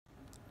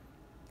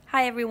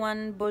Hi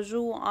everyone,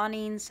 bonjour,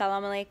 anin,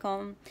 salam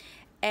alaikum.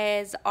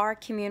 As our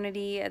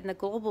community and the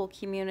global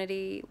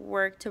community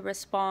work to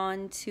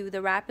respond to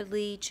the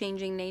rapidly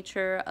changing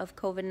nature of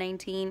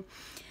COVID-19,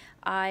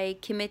 I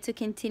commit to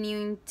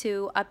continuing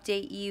to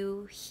update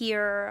you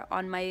here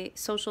on my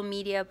social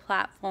media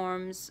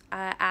platforms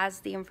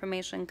as the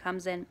information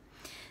comes in.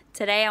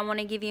 Today, I want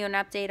to give you an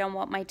update on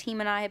what my team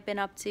and I have been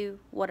up to,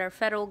 what our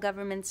federal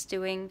government's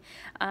doing,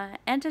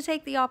 and to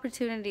take the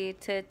opportunity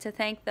to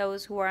thank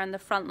those who are on the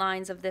front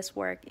lines of this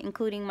work,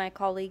 including my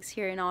colleagues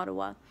here in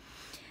Ottawa.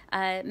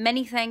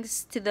 Many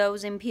thanks to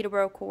those in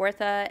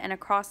Peterborough-Kawartha and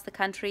across the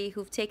country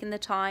who've taken the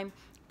time,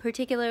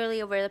 particularly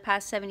over the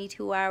past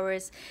 72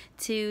 hours,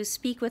 to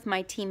speak with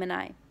my team and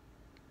I.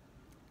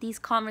 These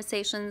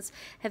conversations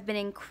have been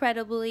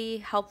incredibly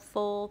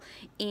helpful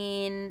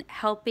in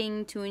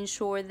helping to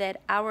ensure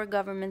that our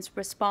government's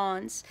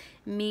response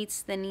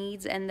meets the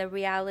needs and the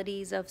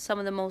realities of some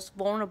of the most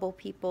vulnerable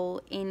people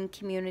in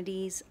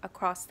communities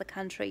across the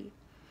country.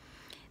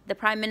 The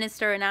Prime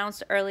Minister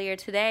announced earlier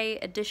today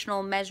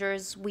additional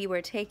measures we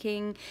were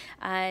taking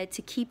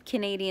to keep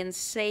Canadians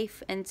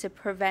safe and to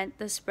prevent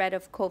the spread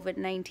of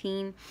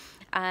COVID-19.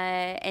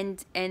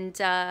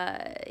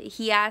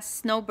 He asked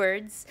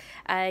snowbirds,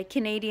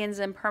 Canadians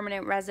and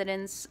permanent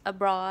residents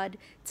abroad,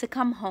 to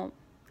come home.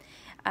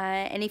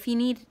 And if you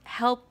need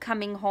help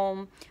coming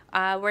home,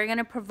 we're going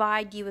to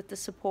provide you with the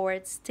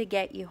supports to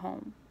get you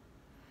home.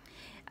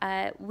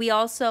 We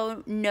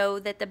also know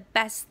that the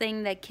best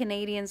thing that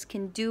Canadians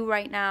can do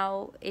right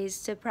now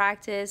is to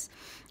practice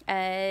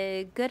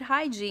good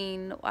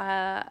hygiene,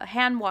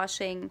 hand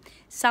washing,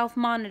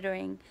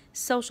 self-monitoring,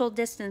 social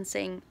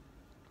distancing,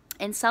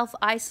 and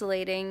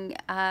self-isolating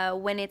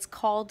when it's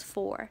called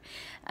for.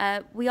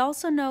 We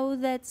also know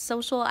that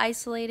social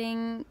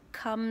isolating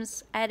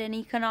comes at an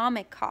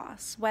economic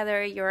cost,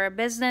 whether you're a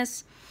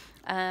business,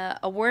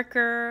 a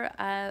worker,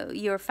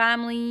 your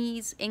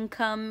family's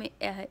income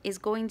is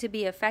going to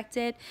be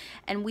affected,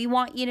 and we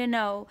want you to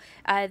know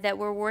that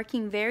we're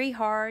working very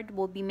hard.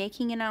 We'll be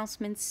making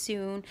announcements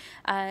soon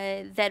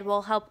that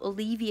will help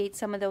alleviate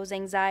some of those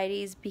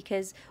anxieties,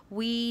 because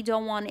we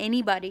don't want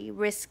anybody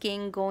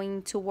risking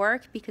going to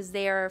work because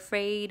they are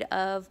afraid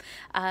of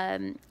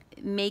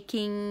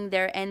making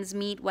their ends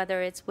meet,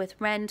 whether it's with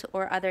rent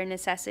or other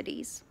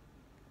necessities.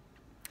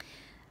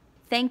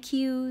 Thank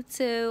you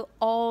to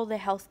all the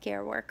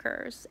healthcare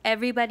workers,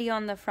 everybody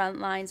on the front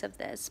lines of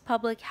this,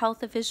 public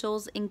health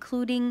officials,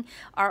 including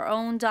our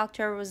own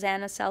Dr.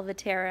 Rosanna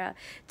Salvatierra,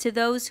 to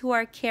those who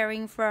are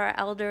caring for our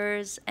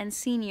elders and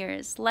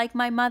seniors, like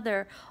my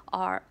mother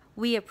are.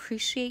 We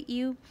appreciate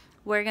you.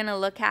 We're going to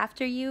look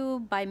after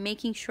you by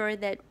making sure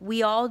that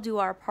we all do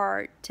our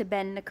part to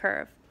bend the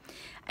curve.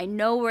 I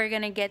know we're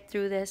going to get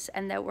through this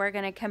and that we're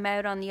going to come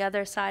out on the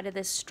other side of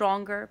this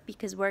stronger,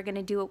 because we're going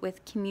to do it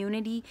with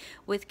community,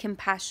 with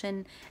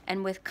compassion,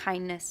 and with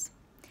kindness.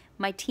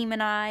 My team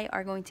and I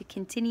are going to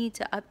continue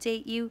to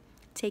update you.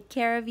 Take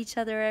care of each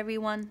other,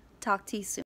 everyone. Talk to you soon.